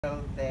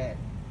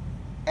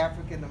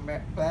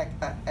Black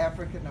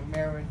African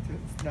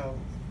Americans know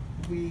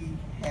we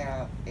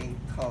have a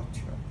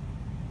culture.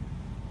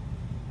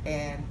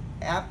 And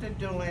after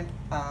doing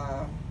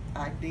our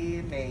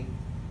DNA,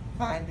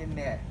 finding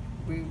that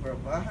we were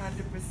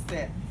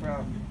 100%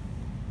 from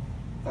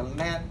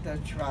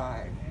Balanta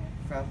tribe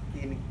from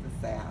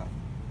Guinea-Bissau,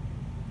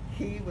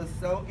 he was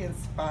so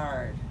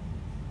inspired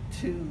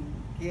to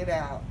get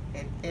out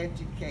and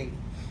educate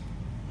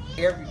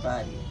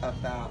everybody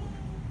about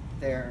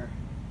their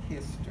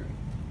history,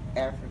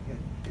 African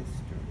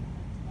history.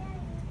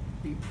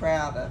 Be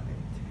proud of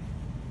it,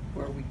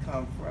 where we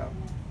come from.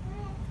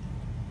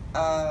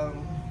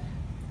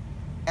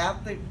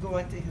 After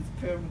going to his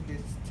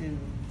pilgrimage to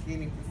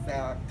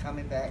Guinea-Bissau,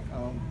 coming back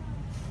home,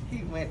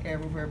 he went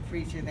everywhere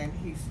preaching, and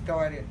he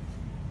started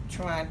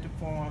trying to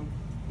form,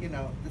 you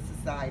know, the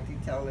society,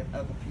 telling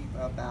other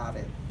people about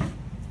it.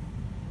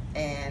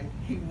 And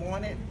he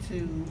wanted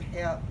to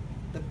help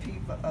the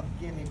people of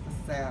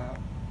Guinea-Bissau,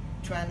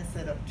 trying to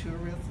set up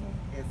tourism.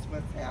 It's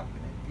what's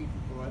happening, people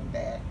going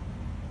back,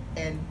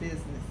 and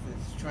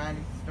businesses, trying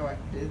to start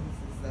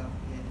businesses up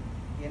in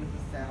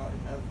Guinea-Bissau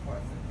and other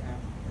parts of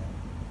Africa.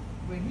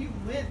 When he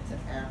went to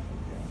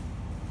Africa,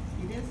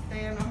 he didn't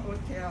stay in a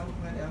hotel or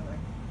whatever.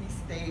 He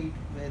stayed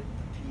with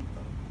the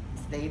people.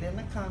 He stayed in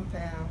the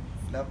compound,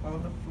 slept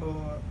on the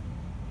floor.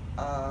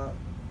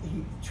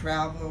 He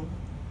traveled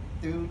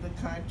through the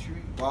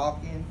country,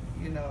 walking,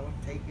 you know,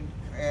 taking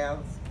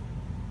crowds.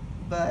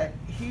 But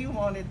he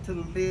wanted to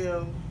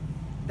live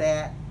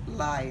that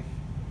life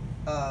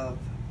of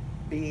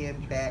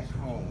being back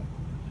home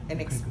and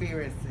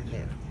experiencing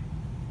it.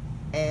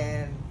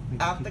 And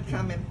after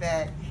coming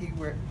back, he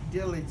worked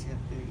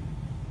diligently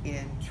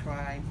in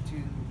trying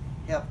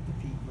to help the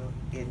people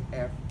in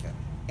Africa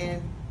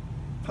and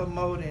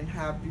promoting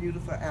how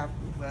beautiful Africa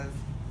was.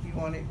 He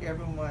wanted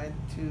everyone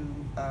to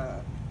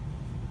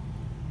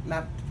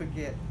not to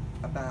forget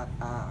about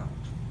our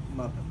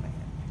motherland,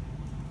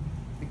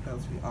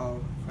 because we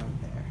all from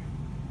there.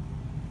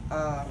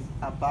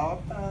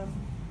 About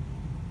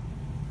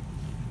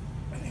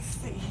let's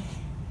see.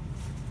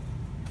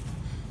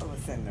 Oh,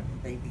 it's in the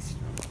baby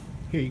stroller.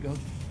 Here you go.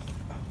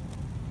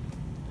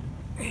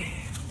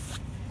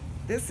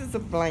 This is a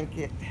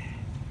blanket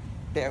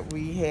that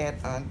we had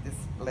on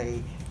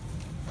display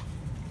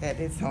at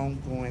his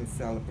homegoing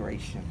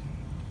celebration.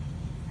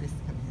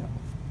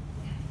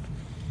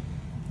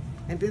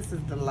 And this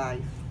is the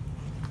life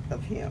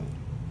of him.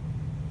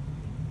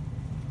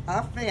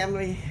 Our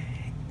family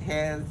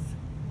has,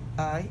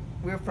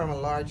 we're from a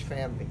large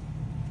family.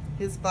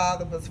 His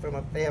father was from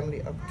a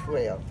family of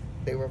 12.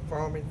 They were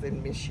farmers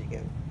in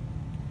Michigan.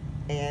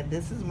 And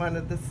this is one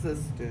of the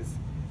sisters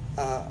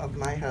of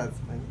my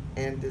husband.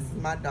 And this is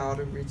my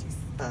daughter, Richie's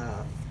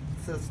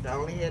sister. I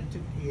only had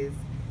 2 kids,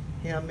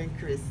 him and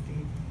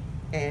Christy,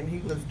 and he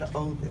was the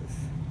oldest.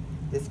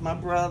 This is my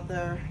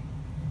brother,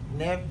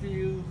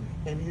 nephew,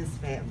 and his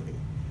family.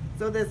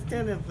 So there's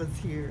 10 of us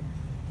here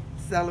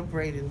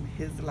celebrating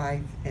his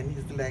life and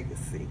his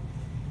legacy.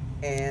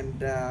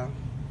 And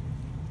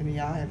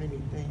y'all have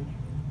anything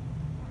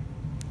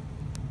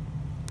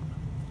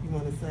you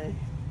want to say?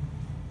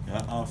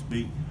 Yeah, I'll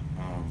speak.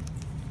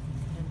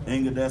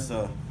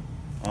 Ngadesa,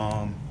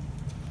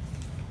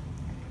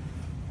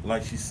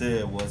 like she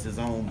said, was his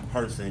own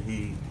person.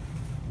 He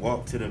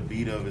walked to the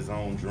beat of his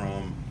own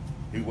drum.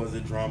 He was a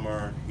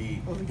drummer.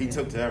 He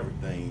took to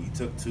everything. He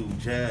took to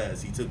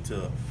jazz. He took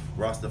to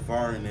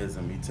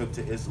Rastafarianism. He took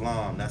to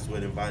Islam. That's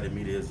what invited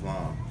me to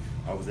Islam.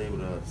 I was able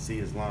to see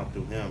Islam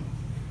through him.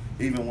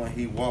 Even when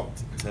he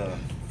walked to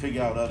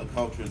figure out other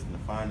cultures and to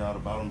find out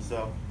about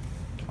himself.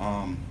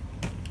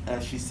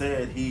 As she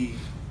said, he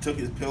took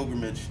his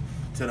pilgrimage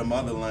to the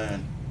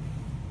motherland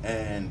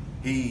and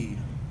he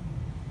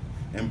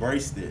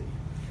embraced it.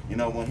 You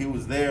know, when he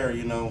was there,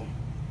 you know,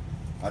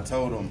 I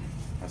told him,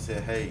 I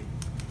said, hey,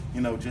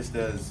 you know, just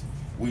as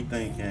we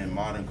think in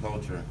modern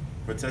culture,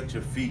 protect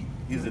your feet.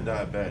 He's a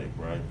diabetic,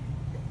 right?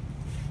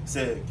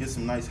 Said, get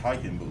some nice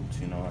hiking boots,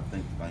 you know, I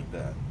think like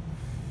that.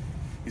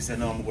 He said,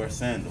 no, I'm gonna wear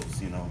sandals,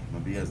 you know, I'm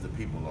gonna be as the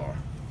people are.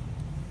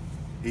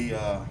 He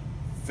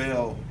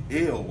fell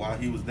ill while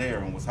he was there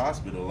and was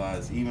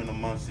hospitalized even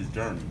amongst his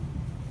journey.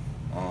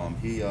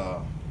 He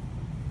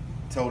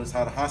told us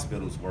how the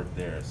hospitals work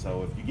there.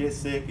 So if you get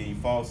sick and you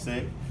fall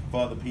sick,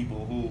 for other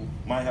people who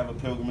might have a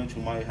pilgrimage,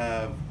 who might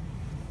have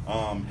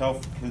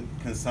health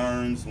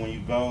concerns when you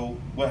go,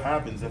 what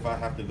happens if I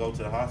have to go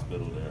to the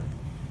hospital there?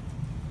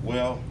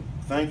 Well,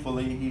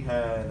 thankfully he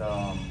had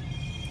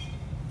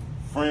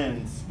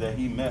friends that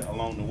he met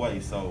along the way.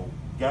 So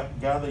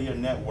gather your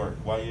network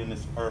while you're in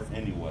this earth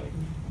anyway,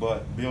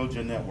 but build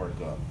your network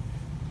up.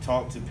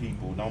 Talk to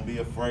people. Don't be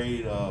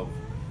afraid of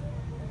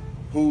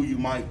who you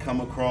might come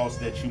across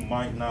that you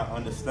might not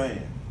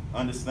understand.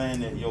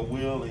 Understand that your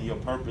will and your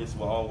purpose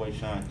will always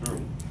shine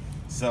through.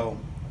 So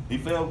he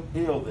fell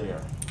ill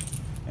there,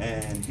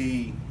 and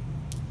he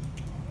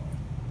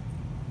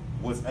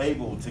was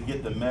able to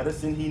get the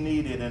medicine he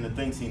needed and the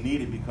things he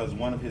needed because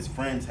one of his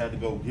friends had to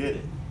go get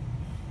it.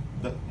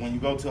 when you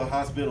go to a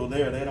hospital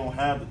there, they don't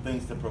have the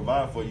things to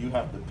provide for you. You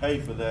have to pay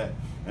for that,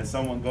 and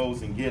someone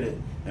goes and get it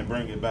and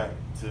bring it back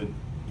to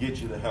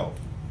get you the health.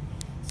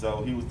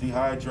 So he was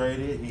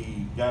dehydrated,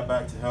 he got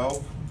back to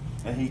health,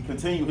 and he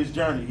continued his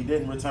journey. He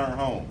didn't return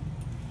home.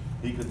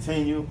 He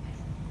continued.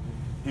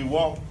 He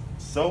walked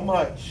so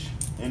much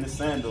in the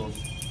sandals,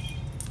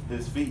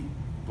 his feet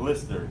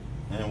blistered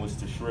and was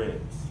to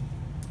shreds.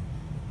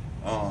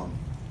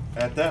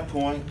 At that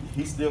point,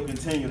 he still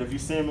continued. If you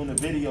see him in the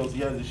videos,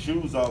 he has his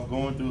shoes off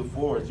going through the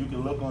forest. You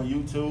can look on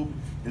YouTube,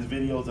 his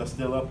videos are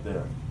still up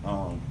there.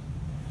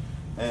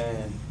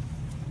 And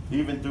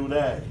even through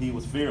that, he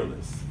was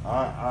fearless.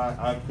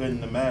 I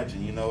couldn't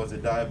imagine, you know, as a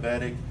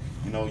diabetic,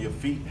 you know, your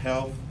feet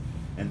health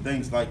and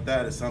things like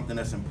that is something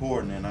that's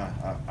important. And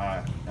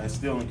I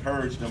still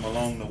encouraged him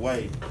along the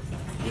way,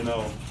 you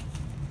know,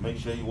 make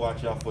sure you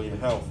watch out for your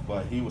health.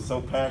 But he was so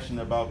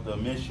passionate about the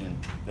mission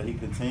that he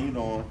continued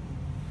on.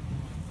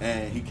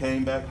 And he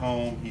came back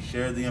home, he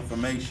shared the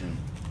information,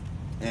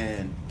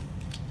 and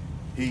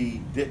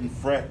he didn't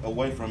fret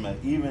away from it,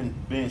 even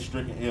being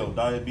stricken ill.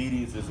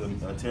 Diabetes is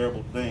a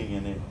terrible thing,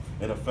 and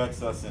it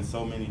affects us in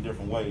so many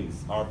different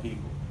ways, our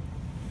people.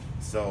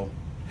 So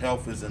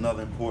health is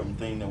another important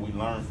thing that we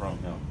learn from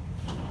him.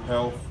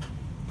 Health,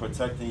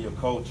 protecting your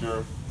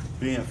culture,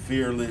 being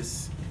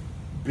fearless,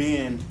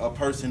 being a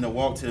person that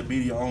walked to the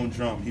beat of your own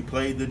drum. He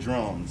played the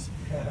drums.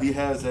 He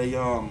has an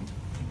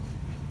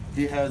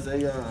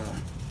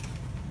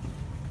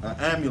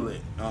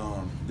amulet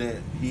that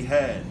he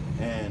had,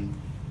 and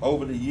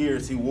over the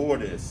years he wore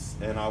this,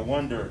 and I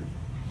wondered,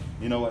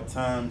 you know, at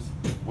times,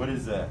 what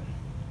is that?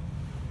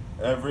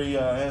 Every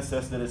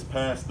ancestor that's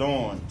passed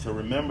on, to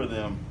remember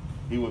them,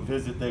 he would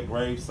visit their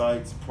grave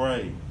sites,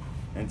 pray,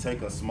 and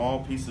take a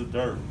small piece of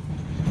dirt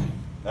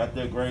at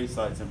their grave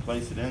sites and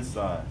place it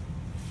inside.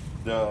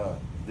 The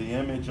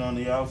image on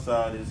the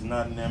outside is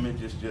not an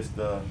image, it's just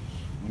a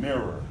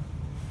mirror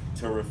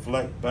to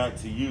reflect back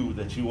to you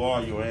that you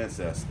are your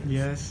ancestors.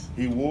 Yes.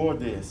 He wore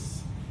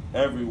this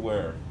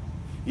everywhere,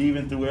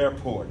 even through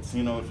airports.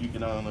 You know, if you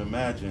can only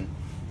imagine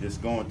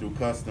just going through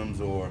customs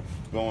or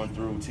going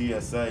through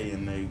TSA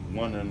and they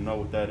want to know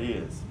what that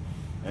is.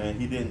 And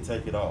he didn't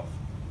take it off.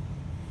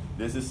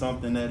 This is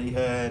something that he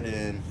had,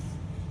 and,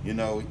 you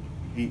know,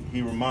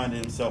 he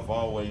reminded himself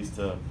always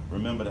to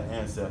remember the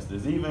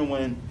ancestors. Even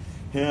when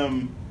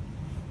him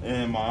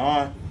and my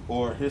aunt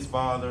or his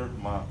father,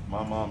 my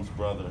mom's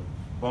brother,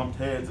 bumped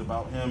heads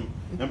about him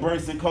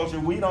embracing culture,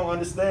 we don't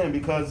understand,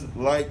 because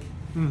like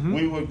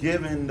we were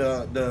given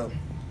the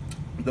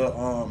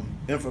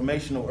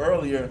informational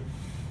earlier,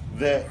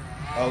 that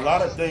a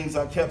lot of things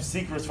are kept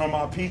secrets from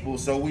our people,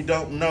 so we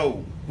don't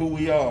know who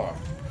we are,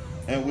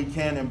 and we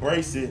can't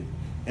embrace it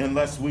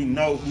unless we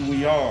know who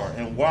we are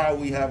and why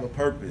we have a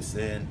purpose.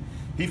 And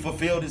he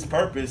fulfilled his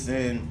purpose,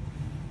 and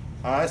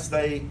I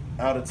stay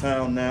out of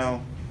town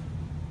now.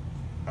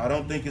 I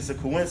don't think it's a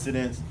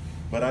coincidence,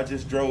 but I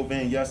just drove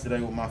in yesterday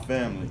with my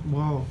family.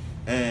 Wow.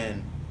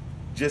 And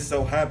just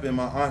so happened,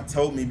 my aunt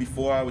told me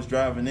before I was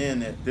driving in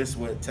that this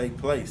would take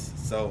place.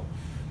 So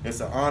it's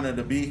an honor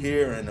to be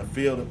here and to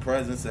feel the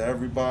presence of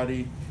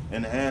everybody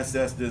and the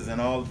ancestors and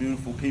all the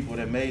beautiful people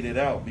that made it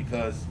out,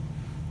 because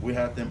we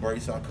have to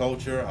embrace our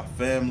culture, our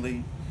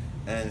family,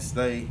 and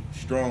stay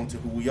strong to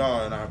who we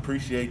are. And I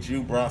appreciate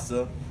you,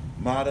 Brasa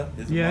Mata,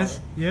 yes,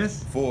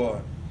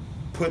 for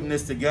putting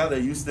this together.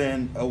 You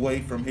stand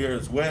away from here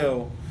as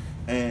well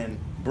and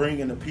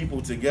bringing the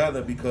people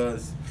together,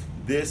 because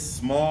this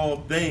small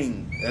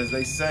thing, as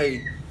they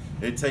say,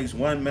 it takes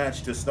one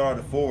match to start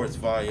a forest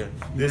fire.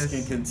 This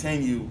can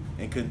continue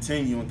and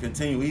continue and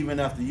continue. Even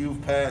after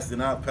you've passed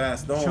and I've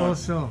passed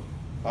on,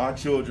 our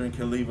children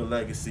can leave a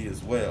legacy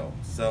as well.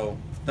 So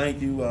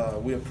thank you.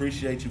 We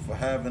appreciate you for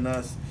having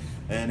us.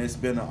 And it's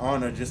been an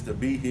honor just to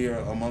be here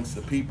amongst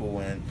the people.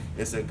 And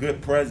it's a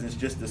good presence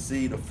just to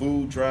see the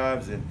food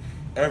drives and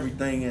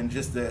everything, and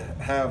just to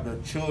have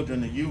the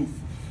children, the youth,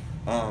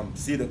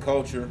 see the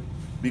culture,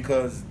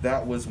 because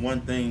that was one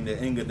thing that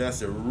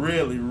Ngadesa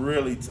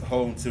really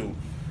hold to.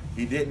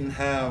 He didn't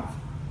have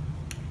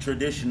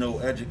traditional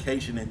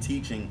education and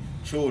teaching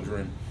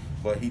children,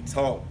 but he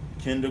taught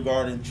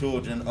kindergarten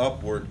children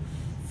upward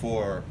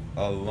for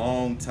a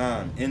long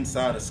time.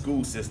 Inside a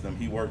school system,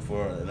 he worked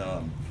for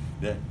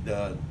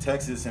the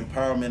Texas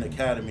Empowerment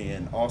Academy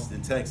in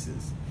Austin,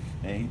 Texas,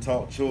 and he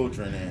taught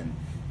children, and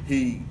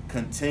he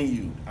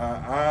continued.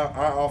 I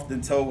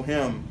often told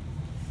him,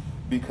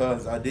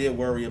 because I did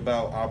worry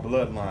about our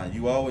bloodline.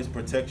 You always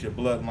protect your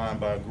bloodline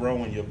by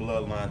growing your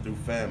bloodline through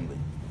family.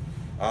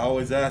 I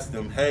always asked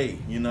him, hey,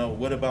 you know,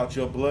 what about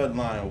your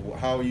bloodline?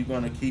 How are you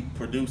going to keep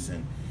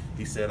producing?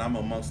 He said, I'm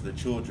amongst the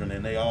children,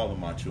 and they all are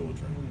my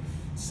children.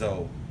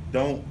 So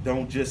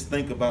don't just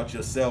think about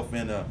yourself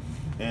in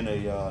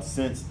a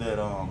sense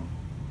that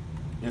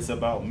it's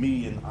about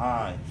me and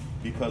I,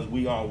 because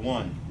we are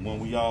one. When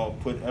we all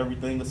put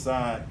everything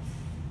aside,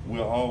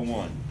 we're all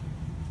one.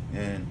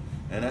 And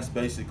that's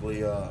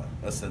basically a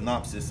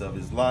synopsis of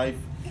his life,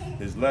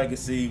 his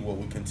legacy, what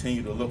we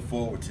continue to look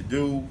forward to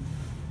do.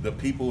 the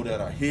people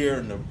that are here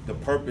and the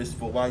purpose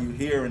for why you're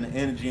here and the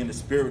energy and the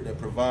spirit that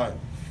provide.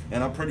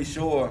 And I'm pretty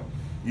sure,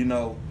 you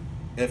know,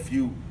 if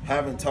you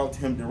haven't talked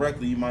to him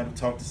directly, you might have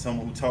talked to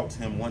someone who talked to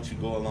him once you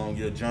go along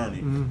your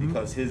journey,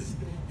 because his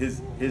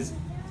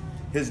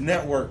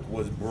network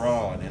was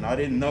broad, and I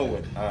didn't know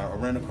it. I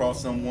ran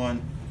across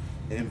someone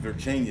in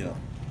Virginia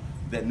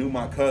that knew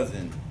my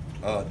cousin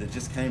that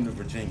just came to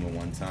Virginia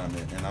one time,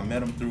 and I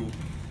met him through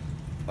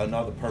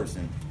another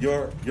person.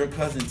 Your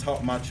cousin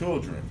taught my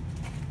children,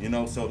 you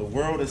know. So the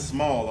world is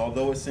small,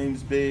 although it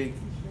seems big.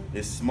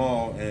 It's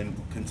small, and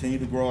continue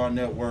to grow our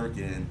network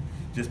and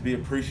just be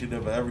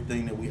appreciative of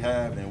everything that we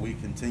have, and we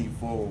continue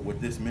forward with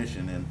this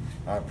mission. And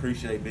I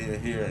appreciate being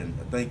here, and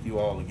thank you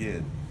all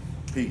again.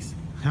 Peace.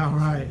 All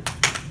right.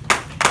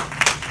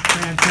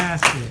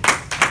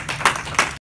 Fantastic.